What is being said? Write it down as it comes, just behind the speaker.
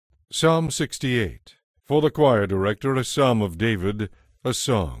Psalm 68. For the choir director, a psalm of David, a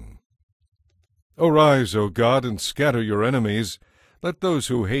song. Arise, O God, and scatter your enemies. Let those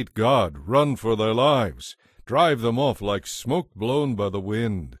who hate God run for their lives. Drive them off like smoke blown by the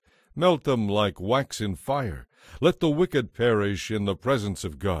wind. Melt them like wax in fire. Let the wicked perish in the presence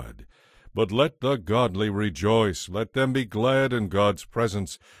of God. But let the godly rejoice. Let them be glad in God's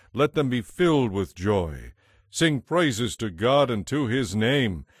presence. Let them be filled with joy. Sing praises to God and to his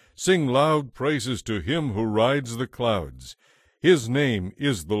name. Sing loud praises to him who rides the clouds. His name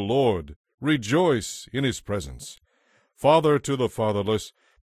is the Lord. Rejoice in his presence. Father to the fatherless,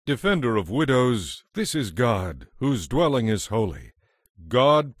 defender of widows, this is God, whose dwelling is holy.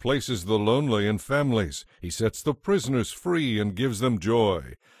 God places the lonely in families. He sets the prisoners free and gives them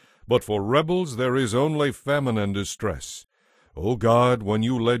joy. But for rebels there is only famine and distress. O God, when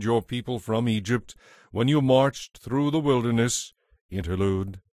you led your people from Egypt, when you marched through the wilderness,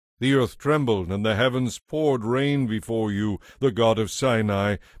 interlude, the earth trembled, and the heavens poured rain before you, the God of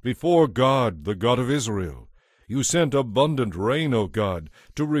Sinai, before God, the God of Israel. You sent abundant rain, O God,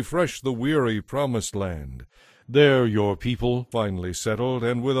 to refresh the weary promised land. There your people finally settled,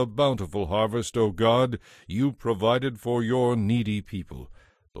 and with a bountiful harvest, O God, you provided for your needy people.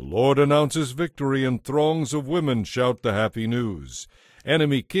 The Lord announces victory, and throngs of women shout the happy news.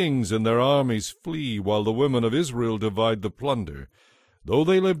 Enemy kings and their armies flee, while the women of Israel divide the plunder. Though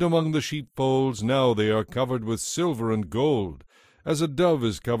they lived among the sheepfolds, now they are covered with silver and gold, as a dove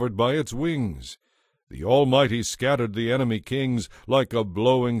is covered by its wings. The Almighty scattered the enemy kings like a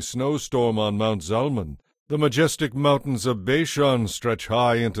blowing snowstorm on Mount Zalmon. The majestic mountains of Bashan stretch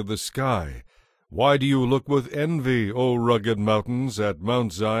high into the sky. Why do you look with envy, O rugged mountains, at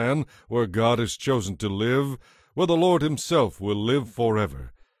Mount Zion, where God has chosen to live, where the Lord himself will live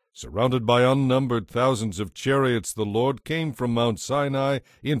forever? Surrounded by unnumbered thousands of chariots, the Lord came from Mount Sinai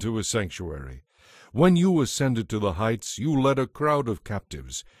into his sanctuary. When you ascended to the heights, you led a crowd of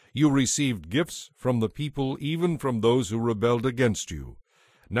captives. You received gifts from the people, even from those who rebelled against you.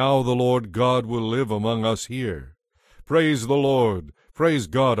 Now the Lord God will live among us here. Praise the Lord, praise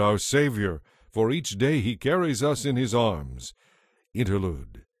God our Savior, for each day he carries us in his arms.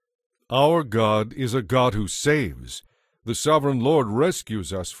 Interlude. Our God is a God who saves. The sovereign Lord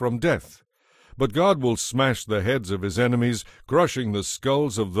rescues us from death. But God will smash the heads of his enemies, crushing the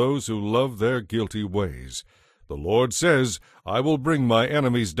skulls of those who love their guilty ways. The Lord says, I will bring my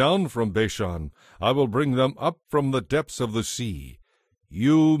enemies down from Bashan. I will bring them up from the depths of the sea.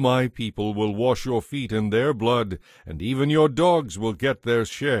 You, my people, will wash your feet in their blood, and even your dogs will get their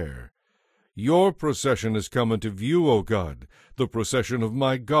share. Your procession has come into view, O God, the procession of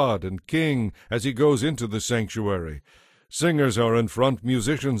my God and King, as he goes into the sanctuary. Singers are in front,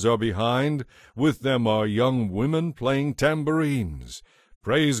 musicians are behind. With them are young women playing tambourines.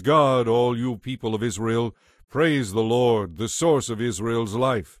 Praise God, all you people of Israel. Praise the Lord, the source of Israel's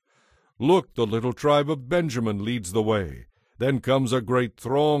life. Look, the little tribe of Benjamin leads the way. Then comes a great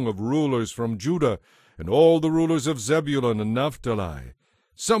throng of rulers from Judah, and all the rulers of Zebulun and Naphtali.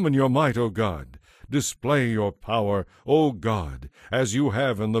 Summon your might, O God. Display your power, O God, as you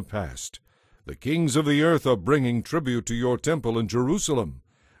have in the past. The kings of the earth are bringing tribute to your temple in Jerusalem.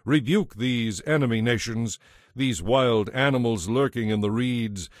 Rebuke these enemy nations, these wild animals lurking in the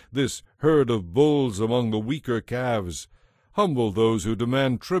reeds, this herd of bulls among the weaker calves. Humble those who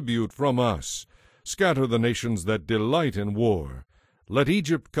demand tribute from us. Scatter the nations that delight in war. Let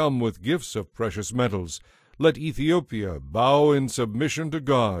Egypt come with gifts of precious metals. Let Ethiopia bow in submission to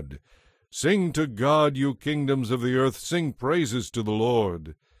God. Sing to God, you kingdoms of the earth. Sing praises to the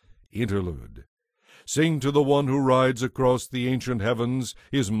Lord. Interlude. Sing to the one who rides across the ancient heavens,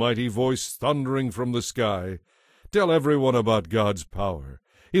 his mighty voice thundering from the sky. Tell everyone about God's power.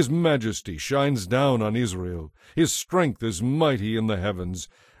 His majesty shines down on Israel. His strength is mighty in the heavens.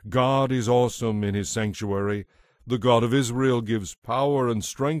 God is awesome in his sanctuary. The God of Israel gives power and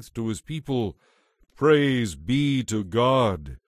strength to his people. Praise be to God.